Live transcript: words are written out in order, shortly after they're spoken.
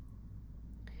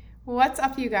What's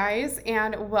up, you guys,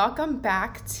 and welcome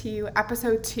back to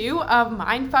episode 2 of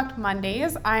Mindfucked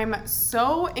Mondays. I'm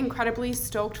so incredibly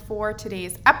stoked for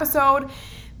today's episode.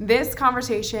 This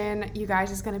conversation, you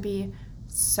guys, is going to be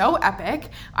so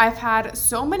epic. I've had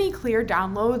so many clear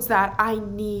downloads that I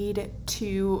need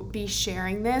to be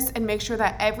sharing this and make sure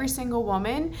that every single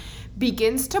woman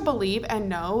begins to believe and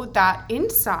know that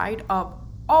inside of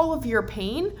all of your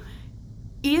pain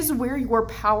is where your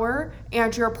power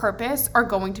and your purpose are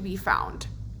going to be found.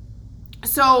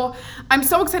 So I'm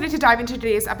so excited to dive into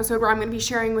today's episode where I'm going to be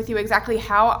sharing with you exactly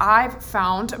how I've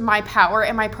found my power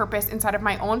and my purpose inside of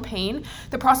my own pain,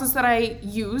 the process that I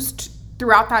used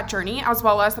throughout that journey, as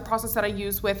well as the process that I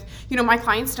use with, my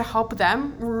clients to help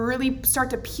them really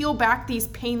start to peel back these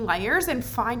pain layers and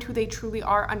find who they truly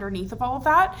are underneath of all of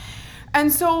that.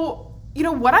 And so,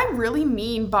 what I really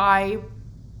mean by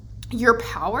your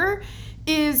power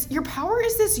is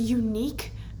this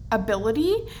unique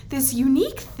ability, this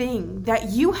unique thing that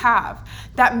you have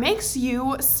that makes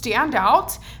you stand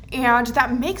out and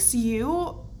that makes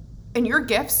you and your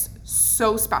gifts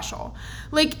so special.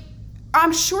 Like,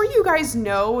 I'm sure you guys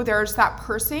know there's that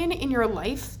person in your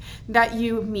life that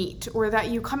you meet or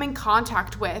that you come in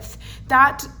contact with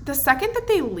that the second that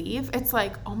they leave, it's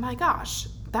like, oh my gosh,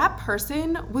 that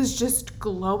person was just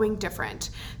glowing different.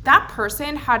 That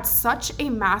person had such a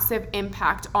massive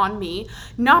impact on me,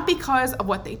 not because of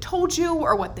what they told you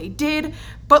or what they did,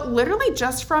 but literally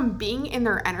just from being in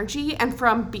their energy and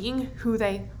from being who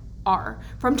they are,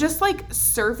 from just like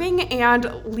serving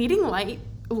and leading their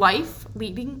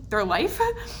life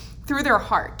through their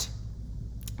heart.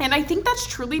 And I think that's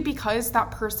truly because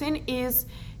that person is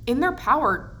in their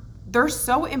power. They're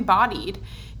so embodied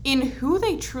in who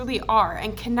they truly are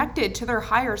and connected to their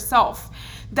higher self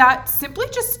that simply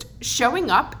just showing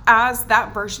up as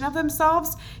that version of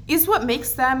themselves is what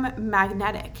makes them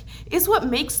magnetic, is what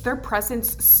makes their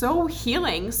presence so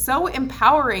healing, so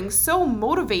empowering, so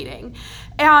motivating.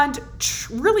 And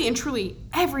really and truly,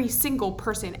 every single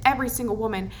person, every single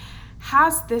woman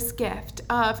has this gift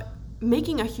of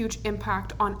making a huge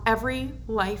impact on every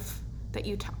life that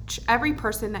you touch, every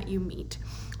person that you meet,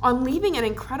 on leaving an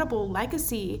incredible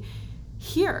legacy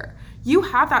here. You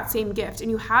have that same gift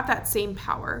and you have that same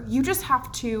power. You just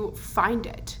have to find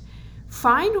it.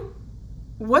 Find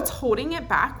what's holding it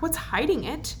back, what's hiding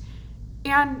it,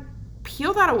 and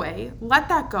peel that away, let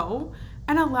that go,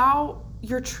 and allow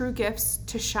your true gifts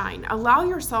to shine. Allow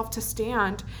yourself to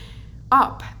stand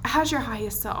up as your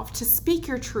highest self, to speak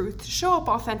your truth, to show up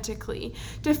authentically,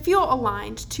 to feel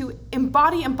aligned, to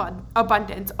embody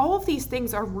abundance. All of these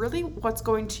things are really what's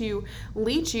going to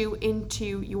lead you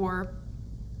into your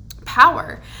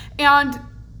power. And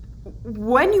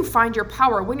when you find your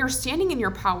power, when you're standing in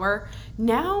your power,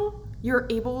 now you're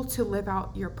able to live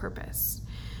out your purpose.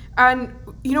 And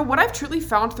what I've truly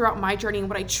found throughout my journey and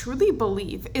what I truly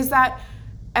believe is that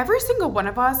every single one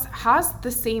of us has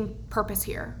the same purpose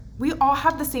here. We all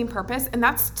have the same purpose, and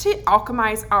that's to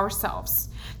alchemize ourselves.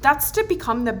 That's to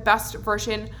become the best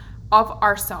version of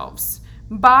ourselves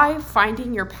by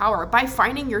finding your power, by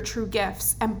finding your true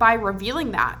gifts, and by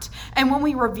revealing that. And when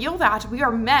we reveal that, we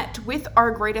are met with our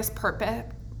greatest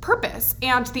purpose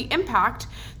and the impact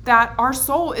that our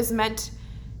soul is meant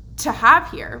to have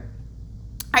here.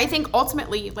 I think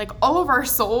ultimately, like, all of our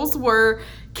souls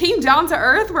came down to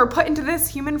earth, were put into this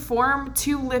human form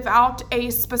to live out a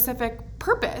specific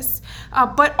purpose,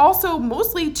 but also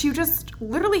mostly to just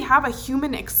literally have a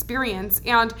human experience.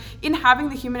 And in having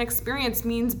the human experience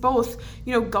means both,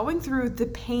 going through the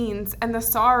pains and the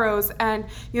sorrows and,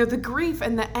 the grief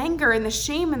and the anger and the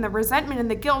shame and the resentment and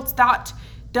the guilt that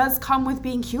does come with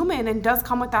being human and does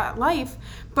come with that life.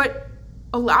 But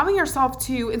allowing yourself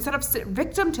to, instead of sit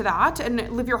victim to that and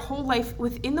live your whole life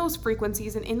within those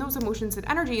frequencies and in those emotions and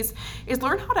energies, is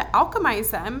learn how to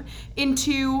alchemize them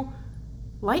into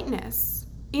lightness,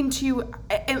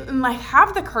 and like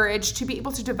have the courage to be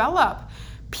able to develop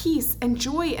peace and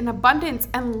joy and abundance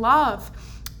and love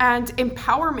and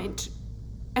empowerment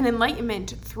and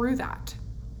enlightenment through that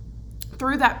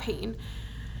pain.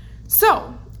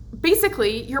 So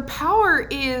basically, your power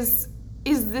is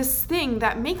this thing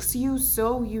that makes you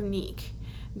so unique,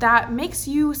 that makes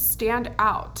you stand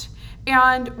out.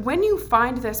 And when you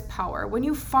find this power, when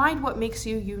you find what makes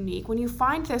you unique, when you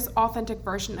find this authentic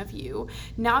version of you,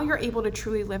 now you're able to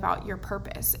truly live out your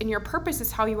purpose. And your purpose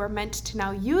is how you are meant to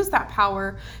now use that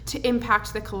power to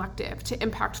impact the collective, to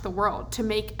impact the world, to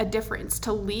make a difference,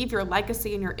 to leave your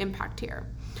legacy and your impact here.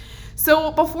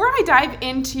 So before I dive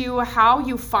into how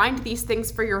you find these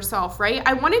things for yourself, right,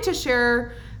 I wanted to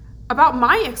share about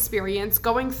my experience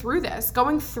going through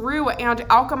and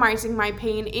alchemizing my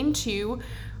pain into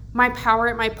my power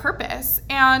and my purpose.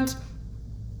 And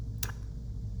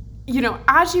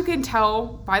as you can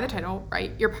tell by the title,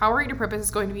 right, your power and your purpose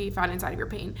is going to be found inside of your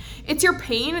pain. It's your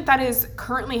pain that is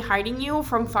currently hiding you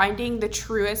from finding the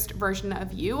truest version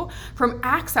of you, from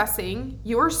accessing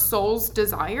your soul's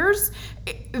desires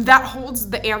that holds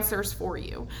the answers for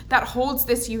you, that holds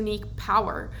this unique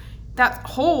power, that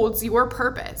holds your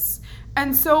purpose.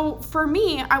 And so for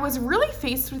me, I was really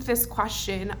faced with this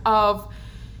question of,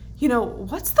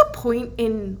 what's the point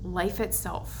in life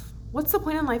itself? What's the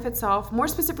point in life itself? More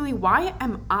specifically, why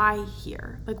am I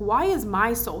here? Like, why is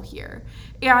my soul here?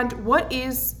 And what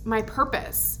is my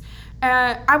purpose?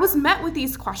 I was met with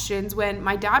these questions when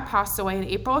my dad passed away in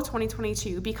April of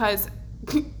 2022 because,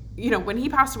 when he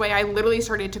passed away, I literally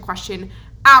started to question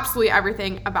absolutely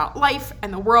everything about life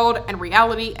and the world and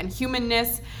reality and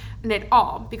humanness and it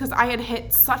all, because I had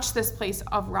hit such this place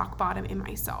of rock bottom in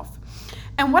myself.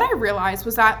 And what I realized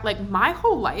was that my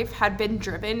whole life had been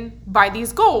driven by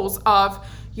these goals of,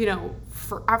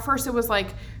 at first it was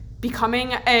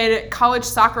becoming a college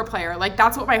soccer player.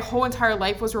 That's what my whole entire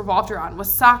life was revolved around,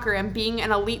 was soccer and being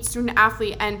an elite student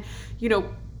athlete and,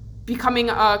 becoming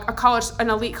an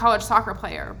elite college soccer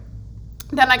player.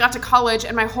 Then I got to college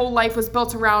and my whole life was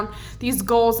built around these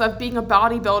goals of being a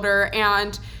bodybuilder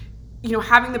and,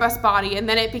 having the best body. And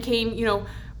then it became,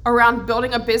 around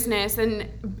building a business and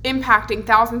impacting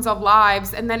thousands of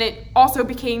lives. And then it also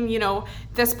became,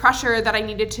 this pressure that I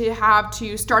needed to have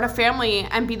to start a family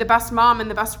and be the best mom and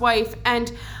the best wife.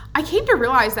 And I came to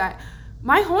realize that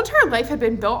my whole entire life had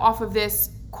been built off of this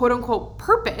quote unquote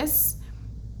purpose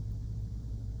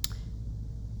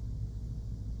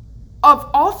of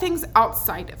all things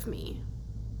outside of me.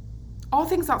 All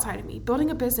things outside of me,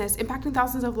 building a business, impacting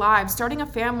thousands of lives, starting a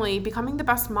family, becoming the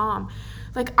best mom.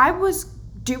 I was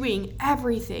doing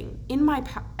everything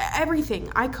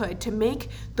everything I could to make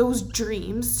those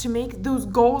dreams, to make those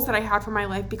goals that I had for my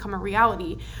life become a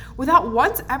reality without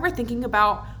once ever thinking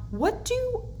about, what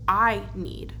do I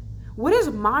need? What is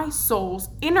my soul's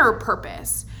inner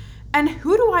purpose? And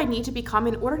who do I need to become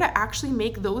in order to actually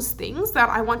make those things that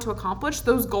I want to accomplish,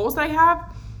 those goals that I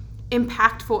have,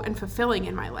 impactful and fulfilling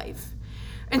in my life?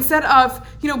 Instead of,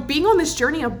 being on this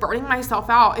journey of burning myself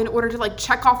out in order to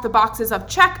check off the boxes of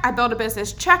check, I built a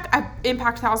business, check, I've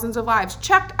impacted thousands of lives,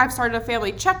 checked, I've started a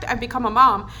family, checked, I've become a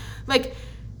mom.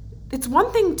 It's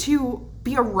one thing to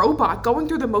be a robot going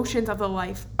through the motions of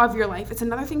your life. It's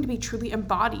another thing to be truly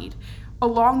embodied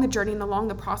along the journey and along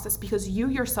the process, because you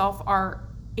yourself are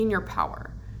in your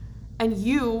power and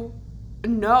you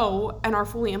know and are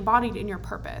fully embodied in your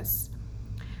purpose.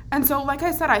 And so, like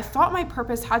I said, I thought my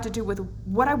purpose had to do with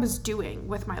what I was doing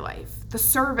with my life, the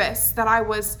service that I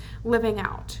was living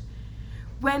out.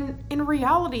 When in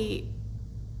reality,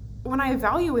 when I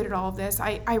evaluated all of this,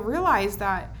 I realized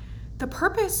that the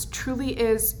purpose truly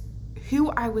is who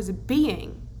I was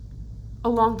being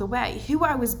along the way, who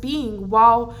I was being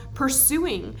while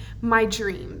pursuing my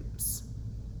dreams.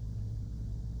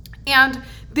 And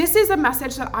this is a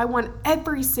message that I want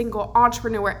every single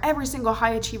entrepreneur, every single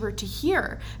high achiever to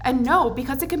hear and know,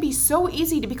 because it can be so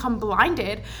easy to become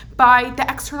blinded by the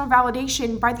external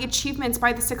validation, by the achievements,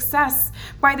 by the success,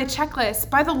 by the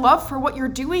checklist, by the love for what you're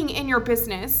doing in your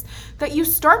business, that you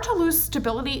start to lose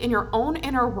stability in your own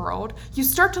inner world. You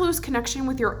start to lose connection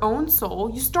with your own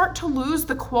soul. You start to lose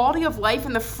the quality of life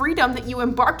and the freedom that you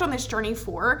embarked on this journey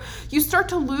for. You start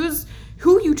to lose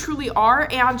who you truly are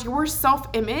and your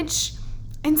self-image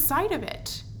inside of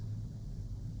it.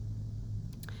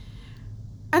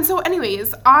 And so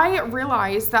anyways, I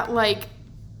realized that life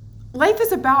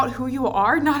is about who you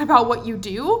are, not about what you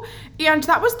do. And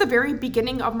that was the very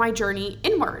beginning of my journey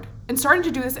inward and starting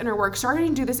to do this inner work, starting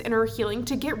to do this inner healing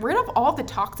to get rid of all the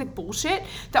toxic bullshit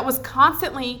that was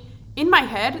constantly in my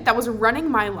head, that was running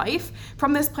my life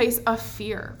from this place of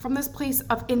fear, from this place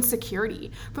of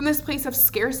insecurity, from this place of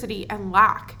scarcity and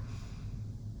lack,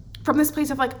 from this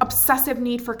place of obsessive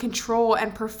need for control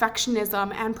and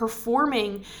perfectionism and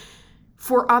performing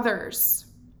for others.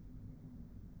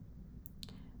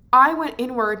 I went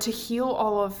inward to heal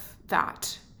all of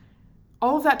that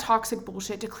toxic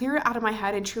bullshit, to clear it out of my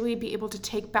head and truly be able to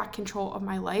take back control of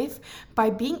my life by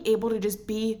being able to just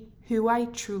be who I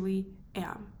truly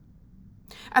am.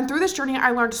 And through this journey,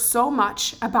 I learned so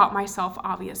much about myself,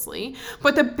 obviously.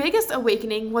 But the biggest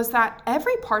awakening was that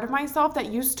every part of myself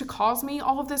that used to cause me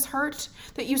all of this hurt,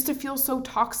 that used to feel so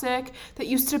toxic, that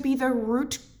used to be the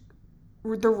roots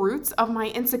of my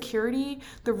insecurity,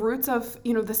 the roots of,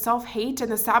 the self-hate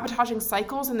and the sabotaging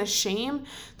cycles and the shame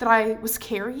that I was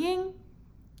carrying,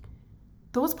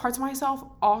 those parts of myself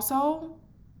also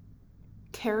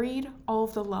carried all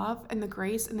of the love and the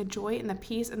grace and the joy and the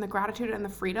peace and the gratitude and the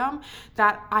freedom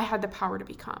that I had the power to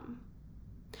become.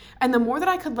 And the more that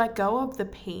I could let go of the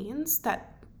pains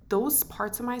that those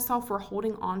parts of myself were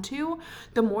holding on to,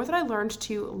 the more that I learned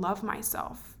to love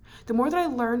myself, the more that I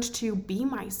learned to be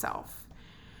myself,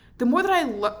 the more that I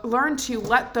learned to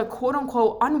let the quote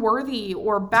unquote unworthy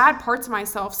or bad parts of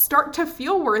myself start to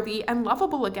feel worthy and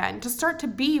lovable again, to start to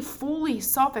be fully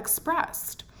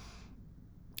self-expressed,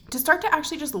 to start to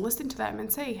actually just listen to them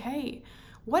and say, hey,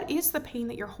 what is the pain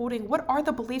that you're holding? What are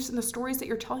the beliefs and the stories that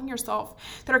you're telling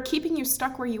yourself that are keeping you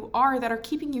stuck where you are, that are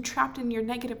keeping you trapped in your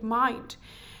negative mind?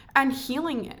 And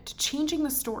healing it, changing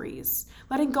the stories,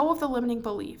 letting go of the limiting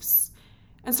beliefs,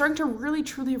 and starting to really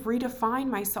truly redefine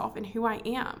myself and who I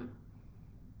am.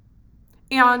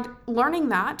 And learning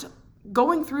that,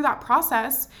 going through that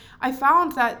process, I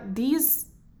found that these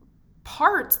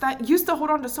parts that used to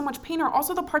hold on to so much pain are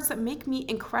also the parts that make me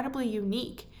incredibly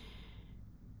unique.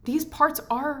 These parts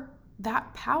are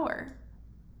that power.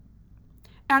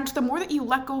 And the more that you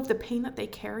let go of the pain that they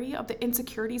carry, of the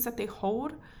insecurities that they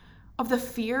hold, of the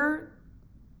fear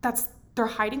they're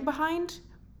hiding behind,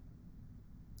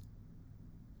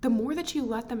 the more that you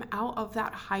let them out of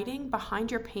that hiding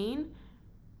behind your pain,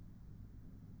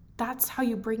 that's how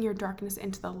you bring your darkness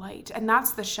into the light. And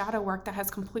that's the shadow work that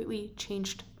has completely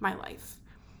changed my life.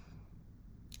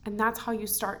 And that's how you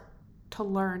start to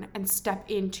learn and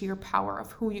step into your power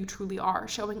of who you truly are,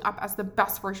 showing up as the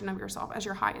best version of yourself, as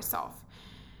your highest self.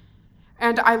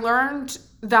 And I learned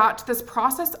that this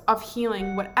process of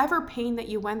healing whatever pain that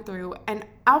you went through and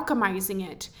alchemizing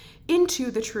it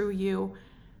into the true you,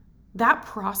 that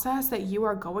process that you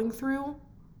are going through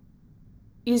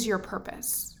is your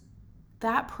purpose.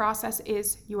 That process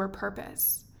is your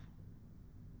purpose.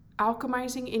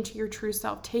 Alchemizing into your true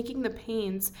self, taking the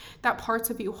pains that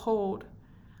parts of you hold,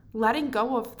 letting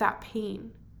go of that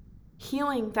pain,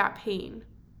 healing that pain,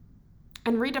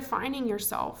 and redefining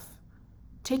yourself,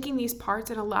 taking these parts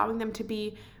and allowing them to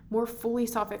be more fully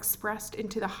self-expressed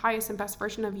into the highest and best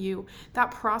version of you.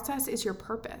 That process is your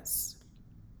purpose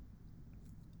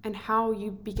and how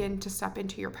you begin to step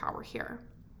into your power here.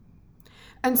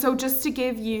 And so just to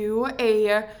give you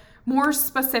a more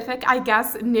specific, I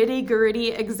guess,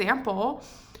 nitty-gritty example,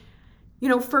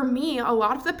 for me, a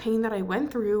lot of the pain that I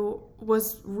went through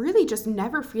was really just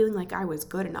never feeling like I was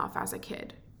good enough as a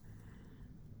kid.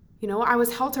 I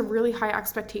was held to really high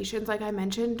expectations, like I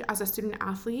mentioned, as a student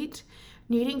athlete,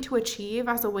 needing to achieve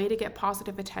as a way to get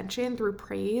positive attention through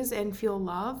praise and feel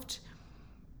loved.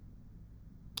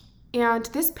 And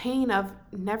this pain of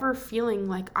never feeling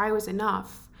like I was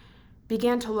enough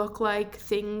began to look like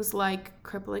things like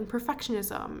crippling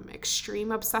perfectionism,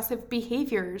 extreme obsessive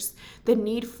behaviors, the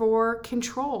need for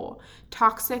control,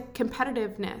 toxic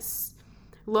competitiveness,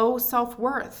 low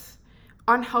self-worth,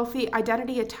 unhealthy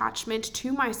identity attachment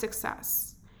to my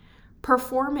success,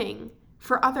 performing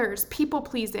for others,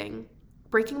 people-pleasing,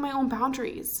 breaking my own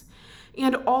boundaries,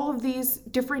 and all of these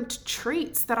different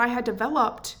traits that I had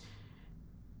developed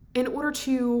in order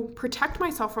to protect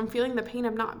myself from feeling the pain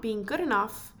of not being good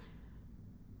enough.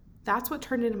 That's what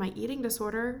turned into my eating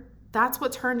disorder. That's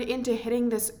what turned into hitting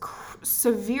this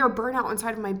severe burnout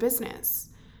inside of my business.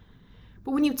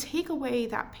 But when you take away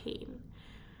that pain,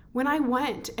 when I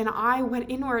went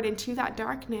inward into that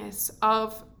darkness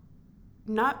of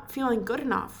not feeling good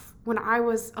enough when I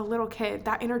was a little kid,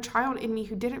 that inner child in me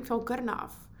who didn't feel good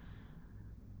enough,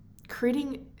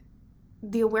 creating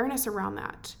the awareness around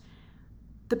that,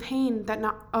 the pain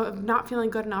of not feeling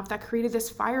good enough that created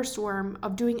this firestorm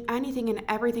of doing anything and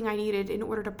everything I needed in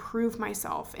order to prove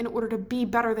myself, in order to be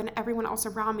better than everyone else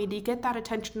around me, to get that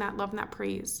attention, that love, and that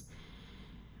praise.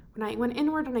 When I went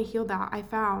inward and I healed that, I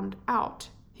found out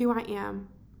who I am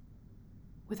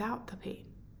without the pain.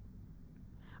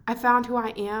 I found who I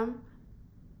am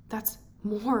that's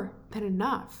more than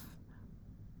enough.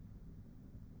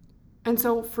 And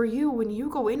so for you, when you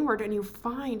go inward and you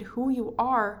find who you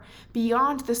are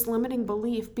beyond this limiting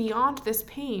belief, beyond this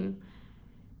pain,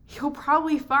 you'll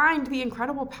probably find the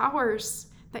incredible powers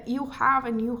that you have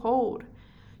and you hold.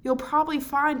 You'll probably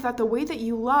find that the way that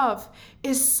you love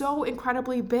is so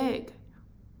incredibly big,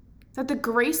 that the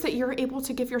grace that you're able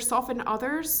to give yourself and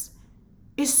others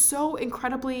is so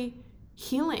incredibly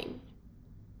healing,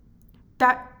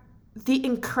 that the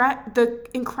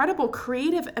incredible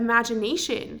creative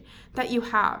imagination that you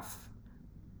have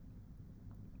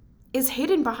is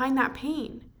hidden behind that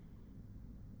pain.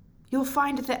 You'll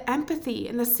find the empathy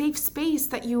and the safe space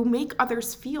that you make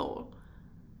others feel.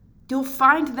 You'll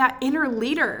find that inner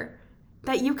leader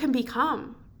that you can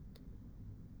become.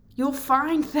 You'll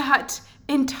find that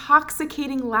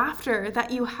intoxicating laughter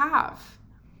that you have.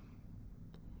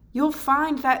 You'll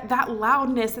find that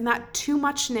loudness and that too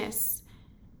muchness,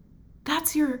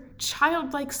 that's your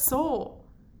childlike soul.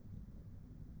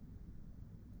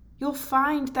 You'll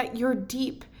find that your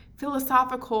deep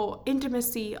philosophical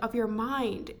intimacy of your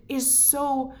mind is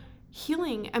so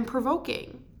healing and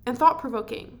provoking and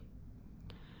thought-provoking.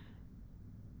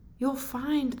 You'll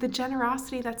find the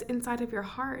generosity that's inside of your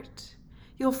heart.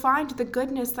 You'll find the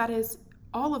goodness that is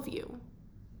all of you.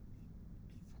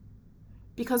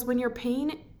 Because when your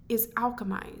pain is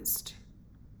alchemized,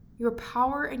 your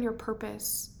power and your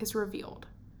purpose is revealed.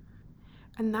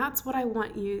 And that's what I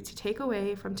want you to take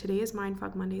away from today's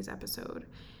Mindfuck Mondays episode,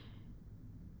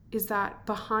 is that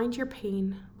behind your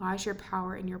pain lies your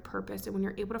power and your purpose. And when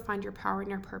you're able to find your power and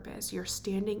your purpose, you're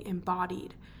standing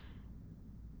embodied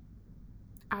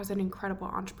as an incredible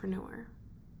entrepreneur.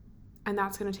 And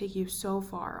that's going to take you so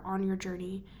far on your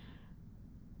journey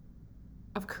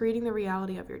of creating the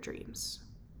reality of your dreams.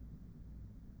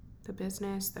 The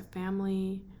business, the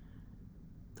family,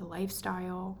 the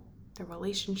lifestyle, the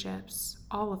relationships,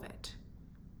 all of it.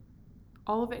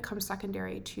 All of it comes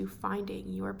secondary to finding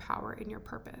your power and your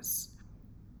purpose.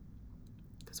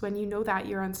 Because when you know that,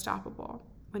 you're unstoppable.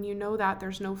 When you know that,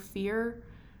 there's no fear,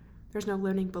 there's no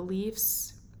limiting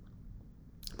beliefs,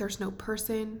 there's no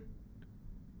person,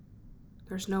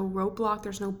 there's no roadblock,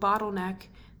 there's no bottleneck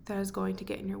that is going to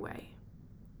get in your way.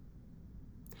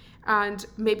 And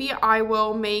maybe I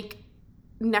will make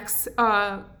next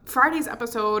Friday's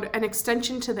episode an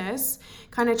extension to this,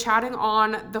 kind of chatting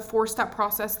on the 4-step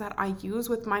process that I use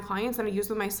with my clients and I use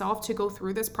with myself to go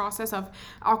through this process of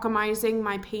alchemizing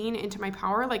my pain into my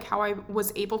power, like how I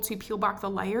was able to peel back the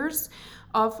layers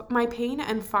of my pain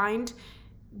and find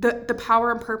the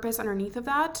power and purpose underneath of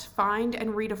that, find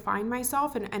and redefine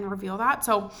myself and reveal that.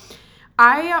 So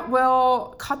I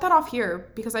will cut that off here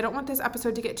because I don't want this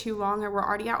episode to get too long, and we're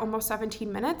already at almost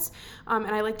 17 minutes. And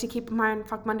I like to keep my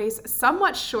Fuck Mondays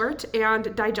somewhat short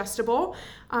and digestible.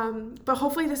 But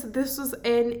hopefully this was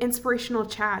an inspirational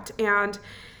chat. And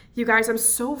you guys, I'm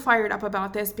so fired up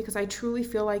about this because I truly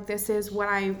feel like this is what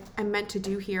I am meant to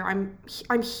do here.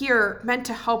 I'm here meant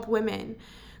to help women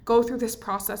go through this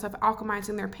process of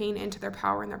alchemizing their pain into their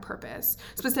power and their purpose.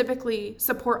 Specifically,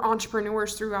 support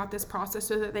entrepreneurs throughout this process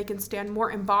so that they can stand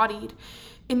more embodied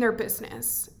in their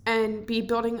business and be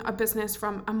building a business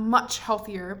from a much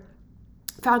healthier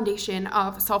foundation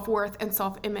of self-worth and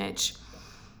self-image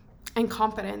and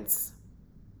confidence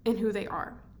in who they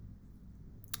are.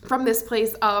 From this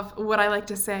place of what I like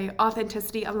to say,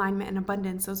 authenticity, alignment, and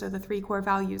abundance. Those are the 3 core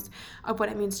values of what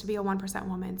it means to be a 1%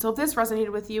 woman. So if this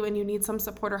resonated with you and you need some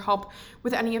support or help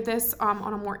with any of this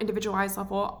on a more individualized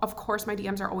level, of course, my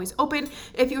DMs are always open.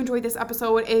 If you enjoyed this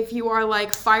episode, if you are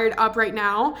like fired up right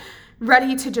now,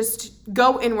 ready to just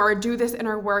go inward, do this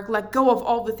inner work, let go of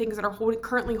all the things that are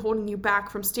currently holding you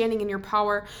back from standing in your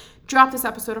power, drop this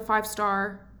episode a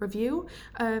 5-star review.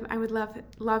 I would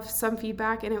love some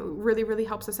feedback, and it really, really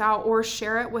helps us out. Or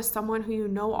share it with someone who you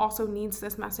know also needs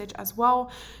this message as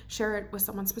well. Share it with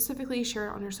someone specifically. Share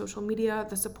it on your social media.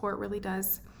 The support really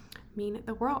does mean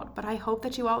the world. But I hope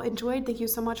that you all enjoyed. Thank you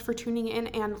so much for tuning in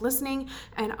and listening,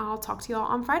 and I'll talk to you all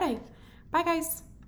on Friday. Bye, guys.